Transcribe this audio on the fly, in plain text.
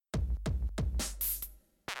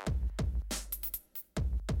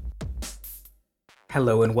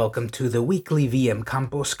Hello and welcome to the weekly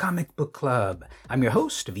vmcampos Comic Book Club. I'm your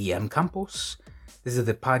host, vmcampos. This is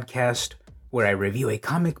the podcast where I review a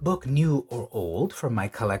comic book, new or old, from my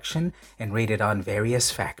collection and rate it on various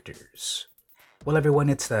factors. Well, everyone,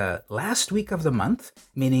 it's the last week of the month,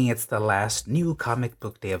 meaning it's the last new comic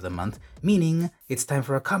book day of the month, meaning it's time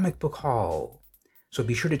for a comic book haul. So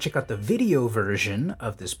be sure to check out the video version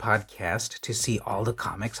of this podcast to see all the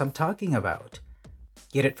comics I'm talking about.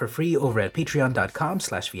 Get it for free over at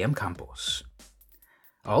patreon.com/vmcampos.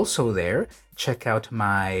 Also there, check out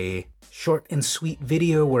my short and sweet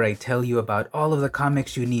video where I tell you about all of the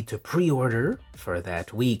comics you need to pre-order for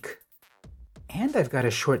that week. And I've got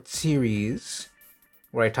a short series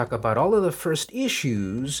where I talk about all of the first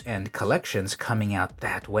issues and collections coming out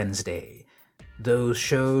that Wednesday. Those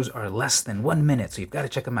shows are less than 1 minute, so you've got to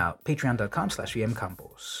check them out.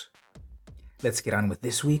 Patreon.com/vmcampos. Let's get on with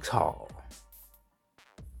this week's haul.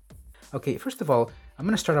 Okay, first of all, I'm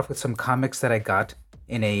going to start off with some comics that I got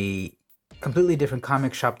in a completely different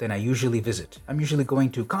comic shop than I usually visit. I'm usually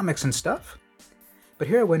going to Comics and Stuff, but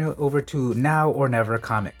here I went over to Now or Never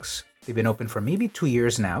Comics. They've been open for maybe 2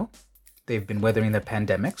 years now. They've been weathering the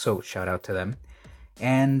pandemic, so shout out to them.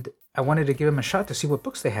 And I wanted to give them a shot to see what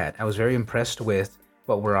books they had. I was very impressed with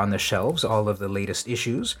what were on the shelves, all of the latest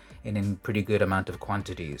issues, and in pretty good amount of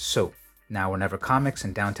quantities. So, Now or Never Comics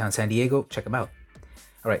in downtown San Diego, check them out.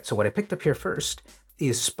 Alright, so what I picked up here first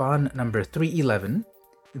is Spawn number 311,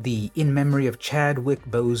 the In Memory of Chadwick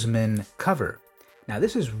Boseman cover. Now,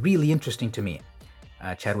 this is really interesting to me.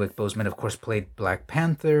 Chadwick Boseman, of course, played Black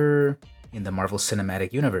Panther in the Marvel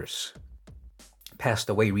Cinematic Universe. Passed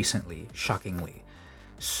away recently, shockingly.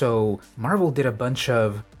 So, Marvel did a bunch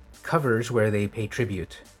of covers where they pay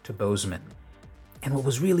tribute to Boseman. And what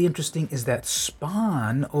was really interesting is that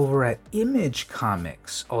Spawn over at Image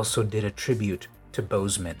Comics also did a tribute to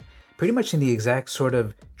Boseman, pretty much in the exact sort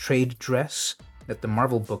of trade dress that the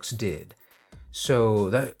Marvel books did. So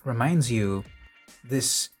that reminds you,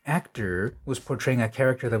 this actor was portraying a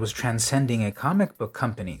character that was transcending a comic book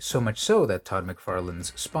company, so much so that Todd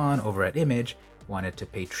McFarlane's Spawn over at Image wanted to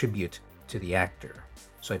pay tribute to the actor.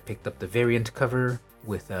 So I picked up the variant cover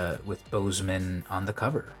with Boseman on the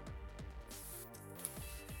cover.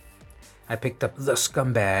 I picked up The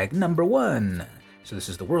Scumbag number 1. So this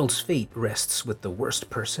is The World's Fate Rests with the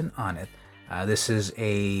Worst Person on it. This is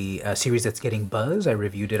a series that's getting buzz. I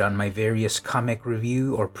reviewed it on my various comic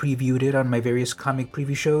review, or previewed it on my various comic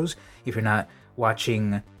preview shows. If you're not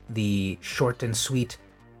watching the short and sweet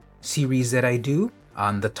series that I do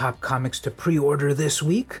on the top comics to pre-order this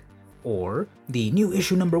week, or the new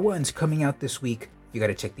issue number 1's coming out this week, you got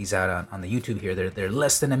to check these out on the YouTube here. They're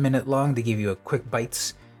less than a minute long. They give you a quick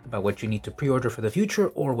bites about what you need to pre-order for the future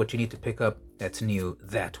or what you need to pick up that's new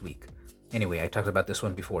that week. Anyway, I talked about this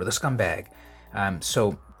one before, The Scumbag.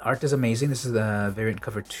 So art is amazing. This is the variant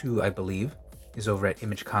cover 2, I believe, is over at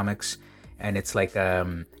Image Comics, and it's like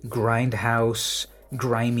grindhouse,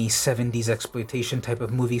 grimy 70s exploitation type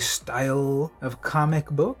of movie style of comic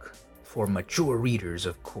book for mature readers,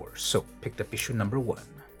 of course. So picked up issue number 1.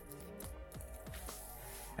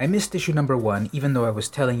 I missed issue number 1, even though I was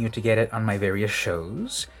telling you to get it on my various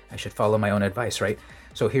shows. I should follow my own advice, right?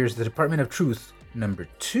 So here's the Department of Truth number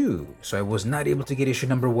 2. So I was not able to get issue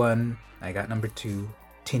number 1. I got number 2.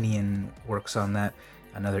 Tinian works on that.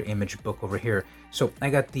 Another Image book over here. So I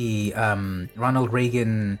got the Ronald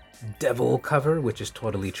Reagan Devil cover, which is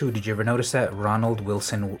totally true. Did you ever notice that? Ronald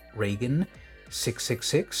Wilson Reagan,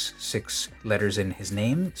 666, 6 letters in his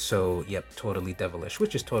name. So, yep, totally devilish,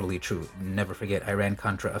 which is totally true. Never forget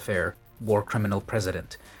Iran-Contra affair, war criminal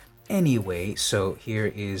president. Anyway, so here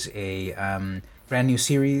is a brand new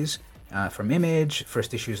series from Image.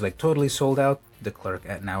 First issue is like totally sold out. The clerk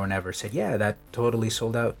at Now or Never said, yeah, that totally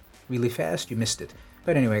sold out really fast. You missed it.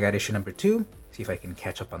 But anyway, I got issue number 2. See if I can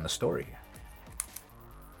catch up on the story.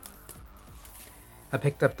 I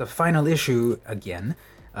picked up the final issue again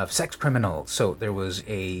of Sex Criminals. So there was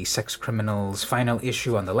a Sex Criminals final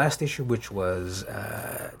issue on the last issue, which was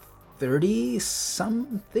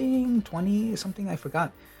 30-something, 20-something, I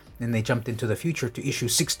forgot. Then they jumped into the future to issue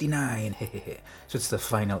 69. So it's the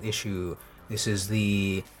final issue. This is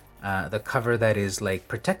the cover that is like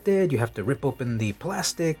protected. You have to rip open the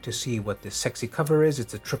plastic to see what this sexy cover is.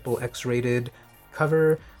 It's a triple X-rated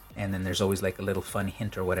cover. And then there's always like a little fun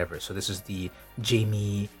hint or whatever. So this is the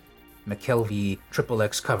Jamie McKelvey Triple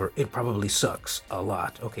X cover. It probably sucks a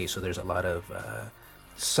lot. Okay, so there's a lot of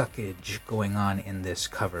suckage going on in this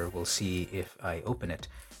cover. We'll see if I open it.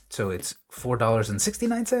 So it's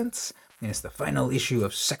 $4.69, and it's the final issue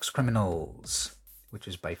of Sex Criminals, which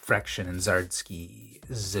is by Fraction and Zdarsky.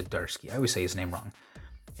 I always say his name wrong.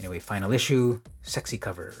 Anyway, final issue, sexy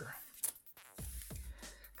cover.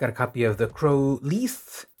 Got a copy of The Crow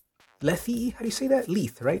Lethe, how do you say that?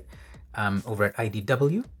 Lethe, right? Over at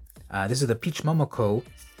IDW. This is the Peach Momoko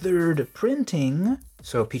third printing.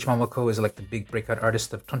 So Peach Momoko is like the big breakout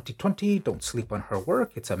artist of 2020. Don't sleep on her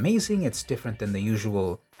work. It's amazing. It's different than the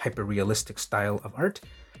usual hyper-realistic style of art.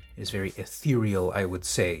 It's very ethereal, I would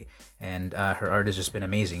say, and her art has just been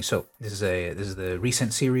amazing. So this is the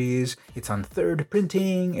recent series. It's on third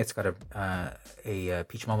printing. It's got a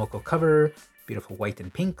Peach Momoko cover, beautiful white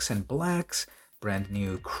and pinks and blacks, brand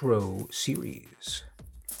new Crow series.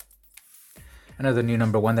 Another new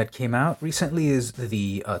 #1 that came out recently is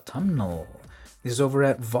the Autumnal. This is over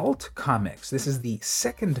at Vault Comics. This is the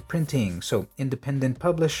second printing, so independent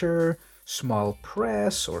publisher, small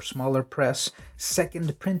press or smaller press,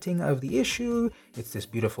 second printing of the issue. It's this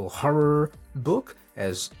beautiful horror book,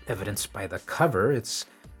 as evidenced by the cover. It's,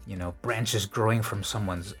 branches growing from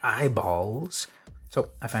someone's eyeballs. So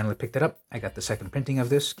I finally picked it up. I got the second printing of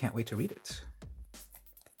this. Can't wait to read it.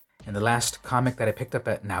 And the last comic that I picked up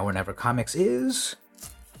at Now or Never Comics is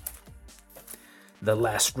The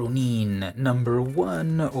Last Ronin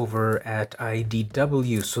 #1 over at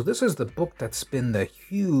IDW. So this is the book that's been the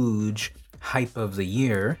huge hype of the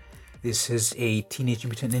year. This is a Teenage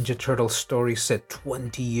Mutant Ninja Turtle story set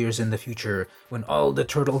 20 years in the future when all the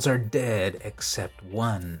turtles are dead except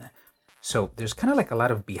one. So there's kind of like a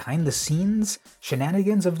lot of behind the scenes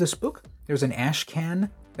shenanigans of this book. There's an ash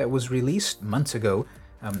can that was released months ago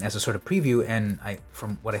as a sort of preview, and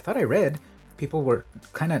from what I thought I read, people were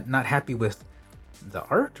kind of not happy with the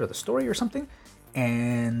art or the story or something,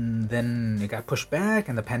 and then it got pushed back,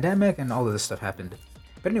 and the pandemic and all of this stuff happened.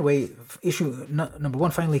 But anyway, issue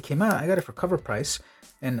 #1 finally came out. I got it for cover price,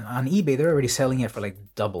 and on eBay they're already selling it for like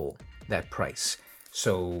double that price.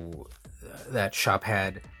 So that shop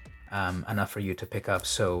had enough for you to pick up,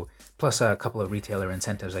 so plus a couple of retailer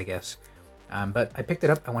incentives, I guess. But I picked it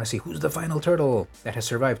up. I want to see who's the final turtle that has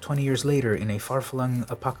survived 20 years later in a far-flung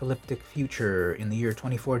apocalyptic future in the year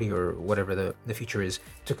 2040 or whatever the future is.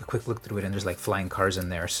 Took a quick look through it, and there's like flying cars in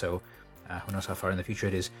there, so who knows how far in the future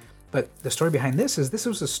it is. But the story behind this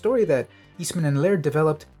was a story that Eastman and Laird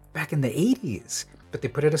developed back in the 80s, but they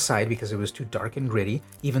put it aside because it was too dark and gritty,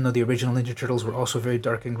 even though the original Ninja Turtles were also very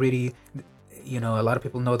dark and gritty. A lot of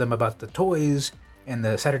people know them about the toys and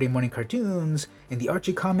the Saturday morning cartoons and the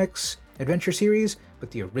Archie Comics adventure series,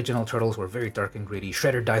 but the original Turtles were very dark and gritty.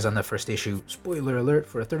 Shredder dies on the first issue. Spoiler alert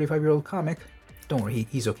for a 35-year-old comic. Don't worry,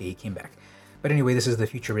 he's okay, he came back. But anyway, this is the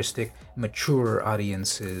futuristic, mature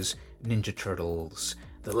audience's Ninja Turtles,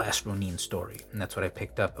 The Last Ronin story, and that's what I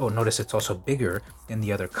picked up. Oh, notice it's also bigger than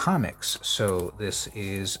the other comics. So this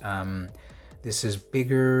is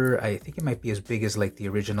bigger. I think it might be as big as like the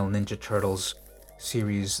original Ninja Turtles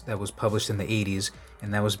series that was published in the 80s,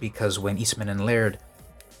 and that was because when Eastman and Laird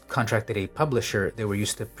contracted a publisher, they were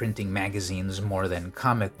used to printing magazines more than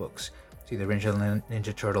comic books. See, the original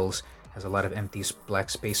Ninja Turtles has a lot of empty black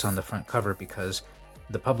space on the front cover because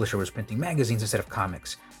the publisher was printing magazines instead of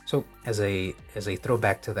comics. So as a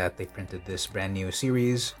throwback to that, they printed this brand new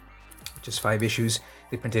series, which is 5 issues.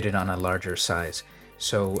 They printed it on a larger size.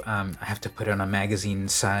 So I have to put it on a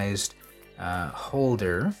magazine-sized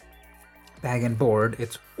holder, bag and board.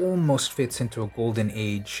 It almost fits into a Golden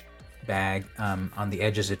Age bag. On the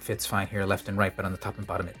edges it fits fine here, left and right, but on the top and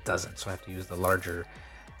bottom it doesn't. So I have to use the larger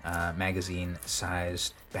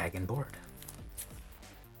magazine-sized bag and board.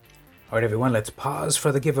 Alright everyone, let's pause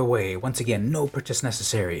for the giveaway. Once again, no purchase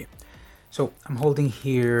necessary. So I'm holding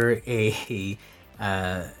here an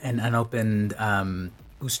unopened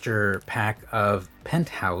booster pack of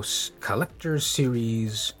Penthouse Collector's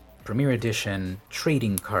Series Premier Edition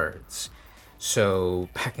trading cards. So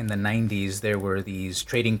back in the 90s, there were these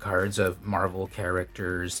trading cards of Marvel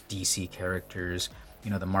characters, DC characters,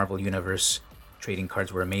 the Marvel Universe trading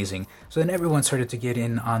cards were amazing. So then everyone started to get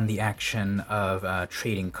in on the action of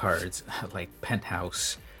trading cards, like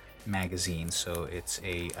Penthouse magazine. So it's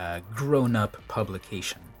a grown-up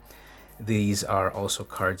publication. These are also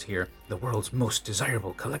cards here, the world's most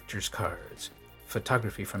desirable collector's cards.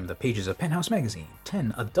 Photography from the pages of Penthouse magazine.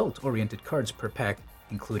 10 adult-oriented cards per pack,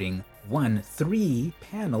 including 1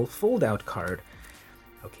 3-panel fold-out card.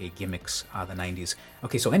 Okay, gimmicks, the 90s.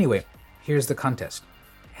 Okay, so anyway, here's the contest.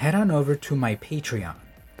 Head on over to my Patreon,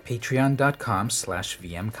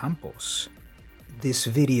 patreon.com/vmcampos. This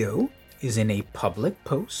video is in a public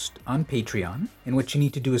post on Patreon, and what you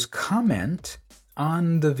need to do is comment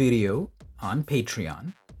on the video on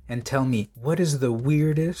Patreon and tell me what is the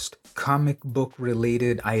weirdest comic book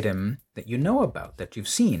related item that you know about, that you've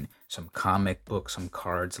seen. Some comic book, some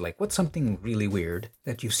cards, like what's something really weird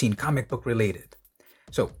that you've seen comic book related?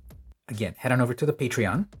 So, again, head on over to the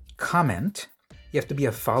Patreon, comment. You have to be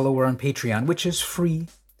a follower on Patreon, which is free.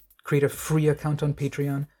 Create a free account on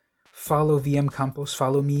Patreon. Follow vmcampos,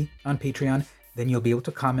 follow me on Patreon. Then you'll be able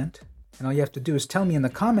to comment. And all you have to do is tell me in the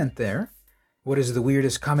comment there, what is the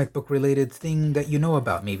weirdest comic book related thing that you know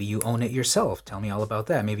about? Maybe you own it yourself. Tell me all about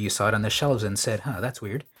that. Maybe you saw it on the shelves and said, that's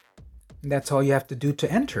weird. That's all you have to do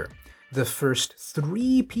to enter. The first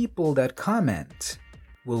 3 people that comment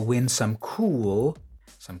will win some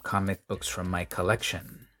comic books from my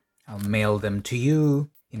collection. I'll mail them to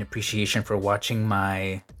you in appreciation for watching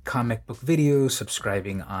my comic book videos,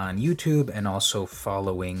 subscribing on YouTube, and also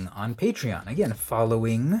following on Patreon. Again,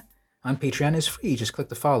 following on Patreon is free. Just click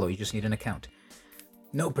the follow. You just need an account.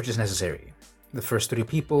 No purchase necessary. The first 3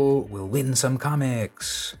 people will win some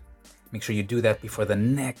comics. Make sure you do that before the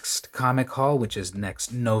next comic haul, which is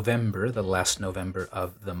next November, the last November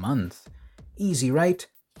of the month. Easy, right?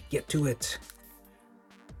 Get to it.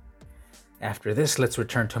 After this, let's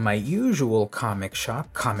return to my usual comic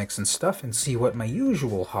shop, comics and stuff, and see what my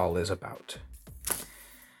usual haul is about.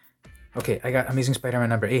 Okay, I got Amazing Spider-Man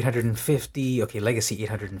number 850, okay, Legacy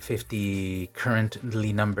 850,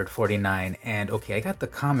 currently numbered 49, and okay, I got the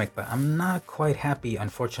comic, but I'm not quite happy,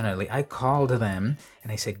 unfortunately. I called them,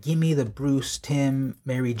 and I said, give me the Bruce, Tim,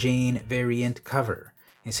 Mary Jane variant cover.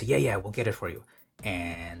 And they said, yeah, we'll get it for you.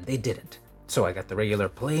 And they didn't. So I got the regular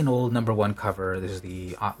plain old number 1 cover. This is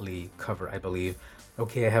the Otley cover, I believe.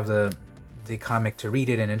 Okay, I have the comic to read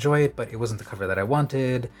it and enjoy it, but it wasn't the cover that I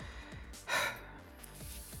wanted.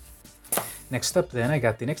 Next up, then, I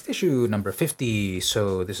got the next issue, number 50.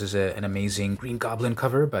 So this is an amazing Green Goblin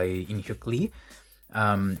cover by In-Hyuk Lee.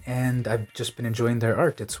 And I've just been enjoying their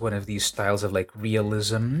art. It's one of these styles of, like,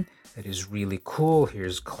 realism that is really cool.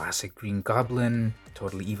 Here's classic Green Goblin,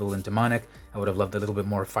 totally evil and demonic. I would have loved a little bit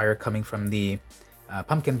more fire coming from the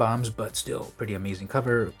pumpkin bombs, but still pretty amazing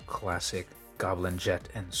cover. Classic Goblin Jet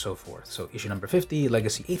and so forth. So issue number 50,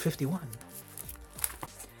 Legacy 851.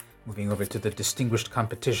 Moving over to the distinguished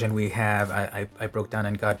competition, we have, I broke down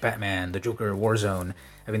and got Batman, the Joker Warzone.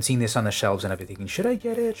 I've been seeing this on the shelves and I've been thinking, should I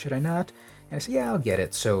get it? Should I not? And I said, yeah, I'll get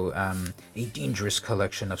it. So, a dangerous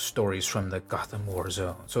collection of stories from the Gotham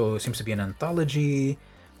Warzone. So, it seems to be an anthology.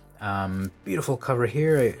 Beautiful cover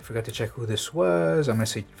here. I forgot to check who this was. I'm going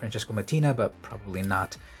to say Francesco Mattina, but probably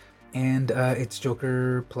not. And it's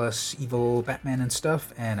Joker plus evil Batman and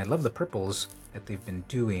stuff. And I love the purples that they've been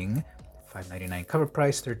doing. $5.99 cover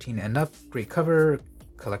price, 13 and up. Great cover,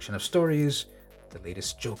 collection of stories, the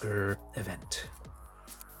latest Joker event.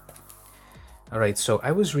 Alright, so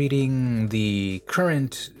I was reading the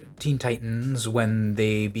current Teen Titans when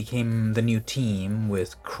they became the new team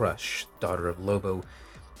with Crush, daughter of Lobo,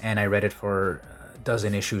 and I read it for a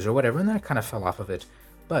dozen issues or whatever, and then I kind of fell off of it.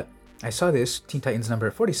 But I saw this, Teen Titans number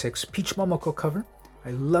 46, Peach Momoko cover.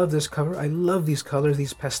 I love this cover. I love these colors,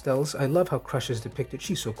 these pastels. I love how Crush is depicted.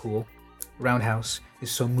 She's so cool. Roundhouse is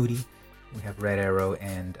so moody. We have Red Arrow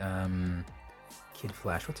and Kid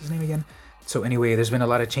Flash. What's his name again? So anyway, there's been a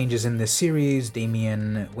lot of changes in this series.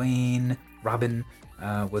 Damian Wayne, Robin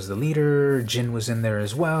was the leader. Jin was in there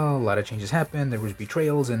as well. A lot of changes happened. There was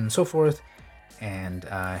betrayals and so forth. And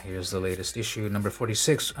here's the latest issue, number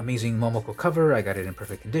 46. Amazing Momoko cover. I got it in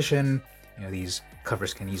perfect condition. You know, these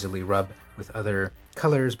covers can easily rub with other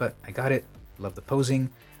colors, but I got it. Love the posing.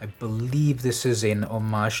 I believe this is an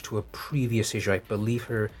homage to a previous issue. I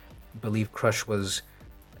believe Crush was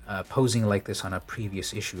posing like this on a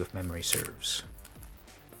previous issue, if memory serves.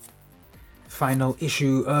 Final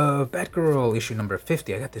issue of Batgirl, issue number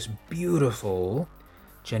 50. I got this beautiful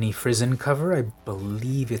Jenny Frison cover. I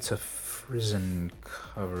believe it's a Frison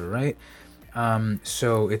cover, right?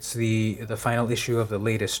 So it's the final issue of the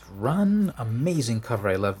latest run. Amazing cover.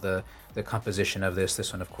 I love the composition of this.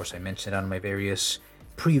 This one, of course, I mentioned on my various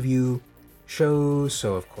preview shows.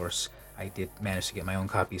 So, of course, I did manage to get my own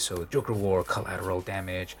copy. So, Joker War, Collateral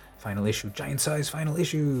Damage, final issue, giant size final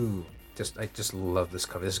issue. I just love this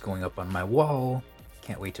cover. This is going up on my wall.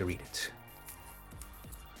 Can't wait to read it.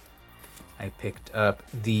 I picked up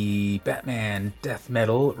the Batman Death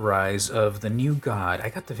Metal Rise of the New God. I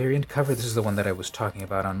got the variant cover. This is the one that I was talking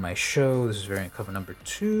about on my show. This is variant cover number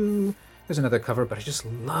 2. There's another cover, but I just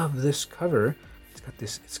love this cover.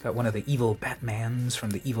 It's got one of the evil Batmans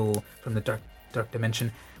from the dark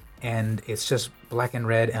dimension, and it's just black and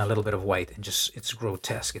red and a little bit of white, and just it's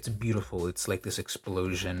grotesque. It's beautiful. It's like this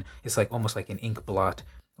explosion. It's like almost like an ink blot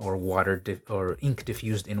or or ink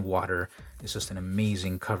diffused in water. It's just an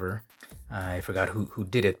amazing cover. I forgot who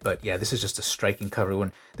did it, but yeah, this is just a striking cover.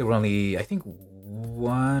 When there were only, I think,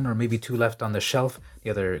 1 or maybe 2 left on the shelf. The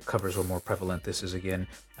other covers were more prevalent. This is, again,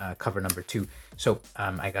 cover number 2. So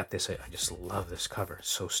I got this. I just love this cover.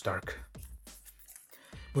 So stark.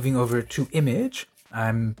 Moving over to Image,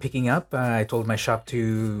 I'm picking up. I told my shop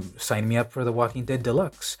to sign me up for The Walking Dead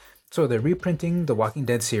Deluxe. So they're reprinting The Walking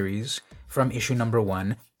Dead series from issue number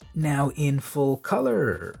 1, now in full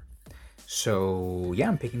color. So yeah,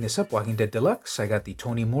 I'm picking this up, Walking Dead Deluxe. I got the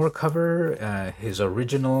Tony Moore cover, his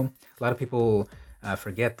original. A lot of people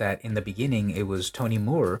forget that in the beginning it was Tony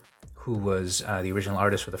Moore who was the original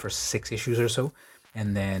artist for the first 6 issues or so.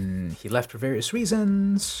 And then he left for various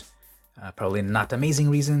reasons, probably not amazing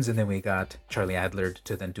reasons. And then we got Charlie Adler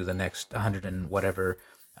to then do the next 100 and whatever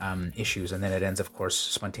issues, and then it ends, of course,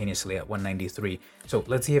 spontaneously at 193. So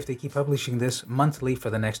let's see if they keep publishing this monthly for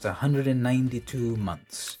the next 192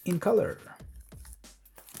 months in color.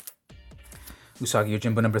 Usagi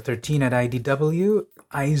Yojimbo number 13 at IDW,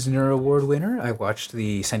 Eisner Award winner. I watched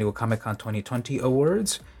the San Diego Comic-Con 2020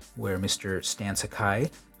 awards, where Mr. Stan Sakai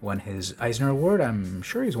won his Eisner Award. I'm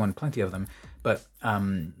sure he's won plenty of them, but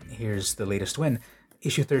here's the latest win.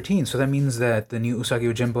 Issue 13, so that means that the new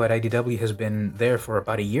Usagi Yojimbo at IDW has been there for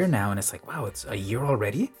about a year now, and it's like, wow, it's a year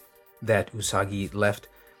already that Usagi left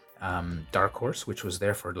Dark Horse, which was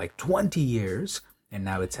there for like 20 years, and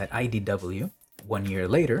now it's at IDW 1 year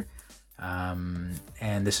later.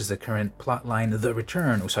 And this is the current plot line, The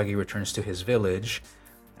Return. Usagi returns to his village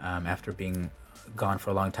after being gone for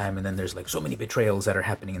a long time, and then there's like so many betrayals that are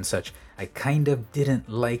happening and such. I kind of didn't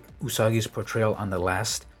like Usagi's portrayal on the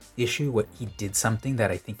last issue. What he did something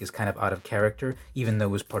that I think is kind of out of character, even though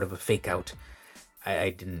it was part of a fake out. I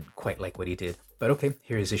didn't quite like what he did. But okay,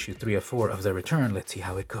 here is issue 3 of 4 of The Return. Let's see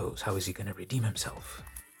how it goes. How is he going to redeem himself?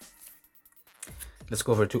 Let's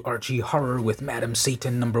go over to Archie Horror with Madam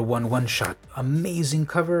Satan number 1 one-shot. Amazing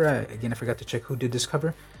cover. Again, I forgot to check who did this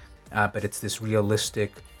cover. But it's this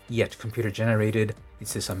realistic, yet computer-generated.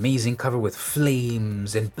 It's this amazing cover with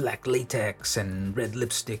flames and black latex and red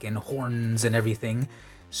lipstick and horns and everything.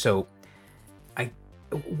 So,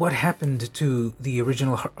 what happened to the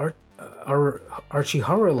original Archie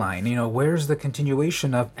Horror line? You know, where's the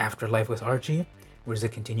continuation of Afterlife with Archie? Where's the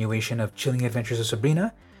continuation of Chilling Adventures of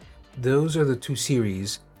Sabrina? Those are the 2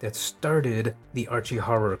 series that started the Archie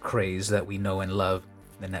Horror craze that we know and love,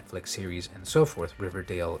 the Netflix series and so forth,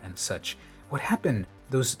 Riverdale and such. What happened?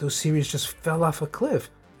 Those series just fell off a cliff.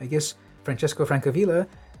 I guess Francesco Francavilla,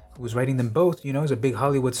 who was writing them both, you know, is a big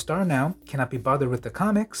Hollywood star now, cannot be bothered with the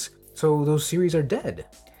comics, so those series are dead.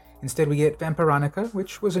 Instead, we get Vampironica,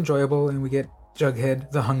 which was enjoyable, and we get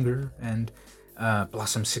Jughead, The Hunger, and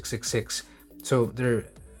Blossom 666. So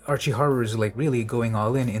Archie Horror is like really going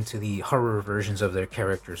all into the horror versions of their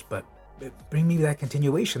characters, but bring me that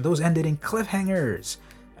continuation. Those ended in cliffhangers.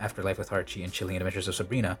 Afterlife with Archie and Chilling Adventures of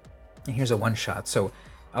Sabrina. And here's a one-shot, so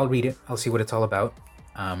I'll read it. I'll see what it's all about.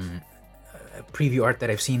 Preview art that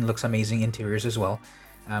I've seen looks amazing, interiors as well.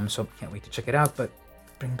 So can't wait to check it out, but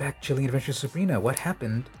bring back Chilling Adventures of Sabrina. What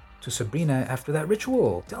happened to Sabrina after that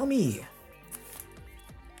ritual? Tell me!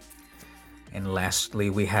 And lastly,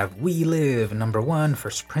 we have We Live, number 1,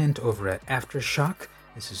 first print over at Aftershock.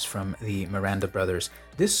 This is from the Miranda brothers.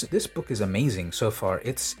 This book is amazing so far.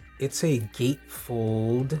 It's a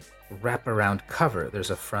gatefold wraparound cover.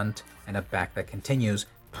 There's a front and a back that continues,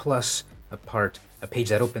 plus a page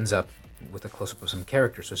that opens up with a close-up of some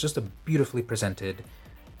characters. So it's just a beautifully presented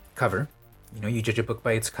cover. You know, you judge a book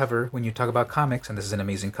by its cover when you talk about comics, and this is an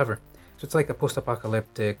amazing cover. So it's like a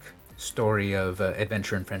post-apocalyptic story of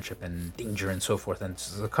adventure and friendship and danger and so forth, and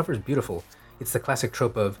the cover is beautiful. It's the classic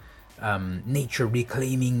trope of nature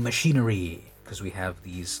reclaiming machinery, because we have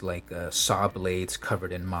these like saw blades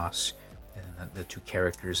covered in moss, and the 2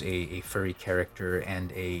 characters, a furry character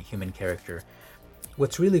and a human character.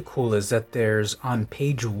 What's really cool is that there's on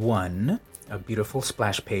page 1 a beautiful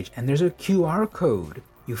splash page, and there's a QR code.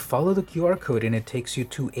 You follow the QR code and it takes you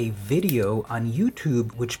to a video on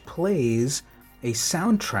YouTube which plays a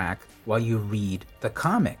soundtrack while you read the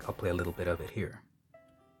comic. I'll play a little bit of it here.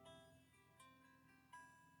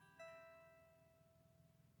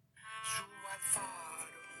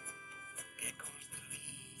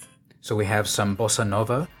 So we have some bossa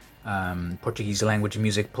nova, Portuguese language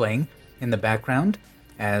music playing in the background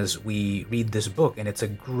as we read this book, and it's a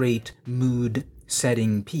great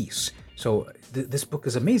mood-setting piece. So this book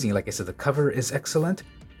is amazing. Like I said, the cover is excellent,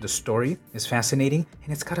 the story is fascinating,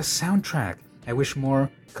 and it's got a soundtrack. I wish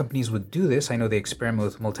more companies would do this. I know they experiment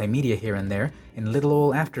with multimedia here and there, and little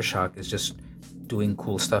old Aftershock is just doing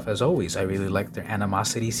cool stuff as always. I really like their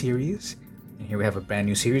Animosity series. And here we have a brand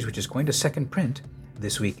new series which is going to second print.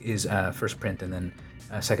 This week is first print, and then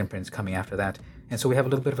second print is coming after that. And so we have a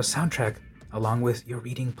little bit of a soundtrack along with your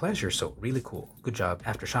reading pleasure. So really cool. Good job,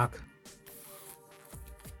 Aftershock.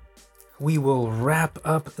 We will wrap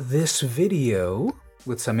up this video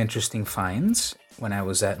with some interesting finds. When I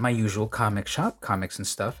was at my usual comic shop, comics and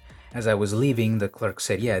stuff, as I was leaving, the clerk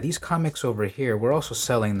said, yeah, these comics over here, we're also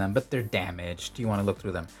selling them, but they're damaged. Do you want to look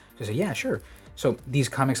through them? So I said, yeah, sure. So these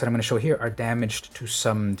comics that I'm going to show here are damaged to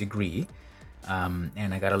some degree,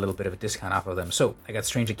 and I got a little bit of a discount off of them. So I got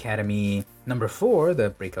Strange Academy number 4,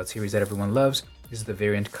 the breakout series that everyone loves. This is the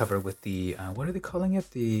variant cover with the, what are they calling it?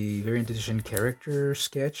 The variant edition character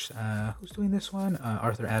sketch. Who's doing this one?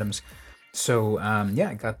 Arthur Adams. So,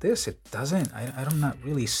 yeah, I got this. It doesn't, I'm not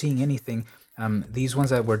really seeing anything. These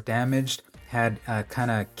ones that were damaged had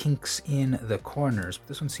kind of kinks in the corners, but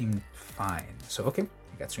this one seemed fine. So, okay,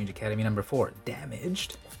 I got Strange Academy number 4,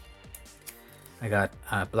 damaged. I got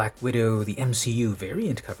Black Widow, the MCU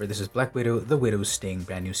variant cover. This is Black Widow, The Widow's Sting,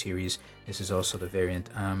 brand new series. This is also the variant.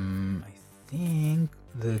 I think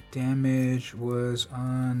the damage was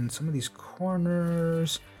on some of these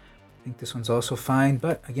corners. I think this one's also fine,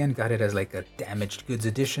 but again, got it as like a damaged goods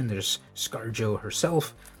edition. There's ScarJo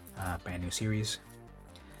herself, brand new series.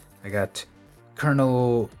 I got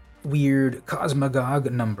Colonel Weird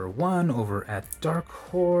Cosmagog number 1 over at Dark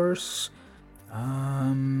Horse.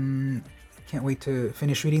 Can't wait to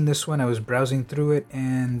finish reading this one. I was browsing through it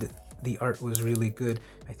and the art was really good.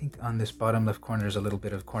 I think on this bottom left corner is a little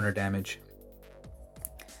bit of corner damage.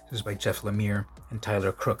 This is by Jeff Lemire and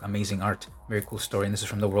Tyler Crook. Amazing art. Very cool story. And this is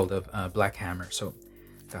from the world of Black Hammer. So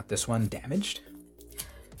got this one damaged.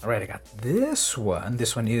 All right, I got this one.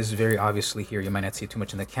 This one is very obviously here. You might not see it too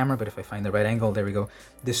much in the camera, but if I find the right angle, there we go.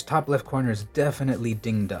 This top left corner is definitely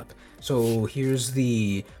dinged up. So here's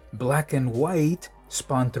the black and white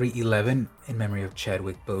Spawn 311 in memory of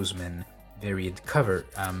Chadwick Boseman variant cover.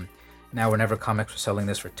 Now Whenever Comics was selling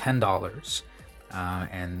this for $10.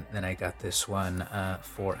 And then I got this one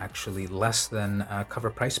for actually less than cover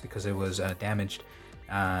price because it was damaged.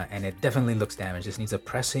 And it definitely looks damaged. This needs a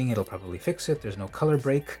pressing. It'll probably fix it. There's no color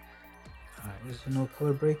break. Is there no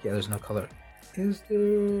color break? Yeah, there's no color. Is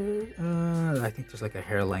there? I think there's like a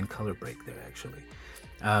hairline color break there, actually.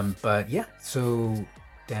 But yeah, so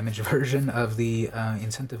damaged version of the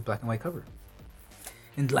incentive black and white cover.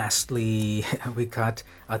 And lastly, we got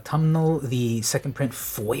Autumnal, the second print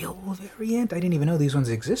foil variant. I didn't even know these ones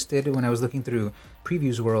existed when I was looking through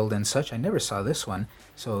Previews World and such. I never saw this one.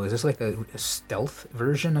 So is this like a stealth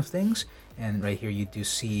version of things? And right here you do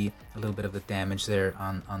see a little bit of the damage there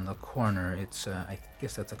on the corner. It's I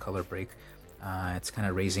guess that's a color break. It's kind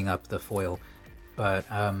of raising up the foil. But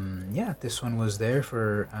yeah, this one was there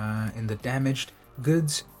for in the damaged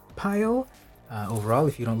goods pile. Overall,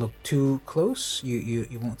 if you don't look too close,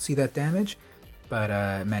 you won't see that damage, but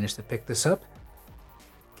managed to pick this up,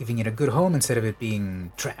 giving it a good home instead of it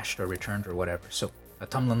being trashed or returned or whatever. So,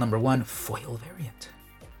 Autumnal number 1 foil variant.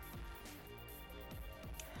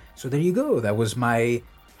 So there you go. That was my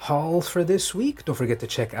haul for this week. Don't forget to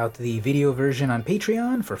check out the video version on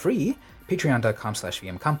Patreon for free,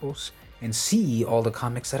 patreon.com/vmcampos, and see all the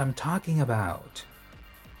comics that I'm talking about.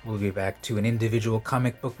 We'll be back to an individual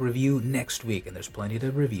comic book review next week, and there's plenty to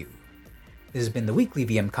review. This has been the weekly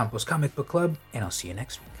VM Campos Comic Book Club, and I'll see you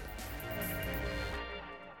next week.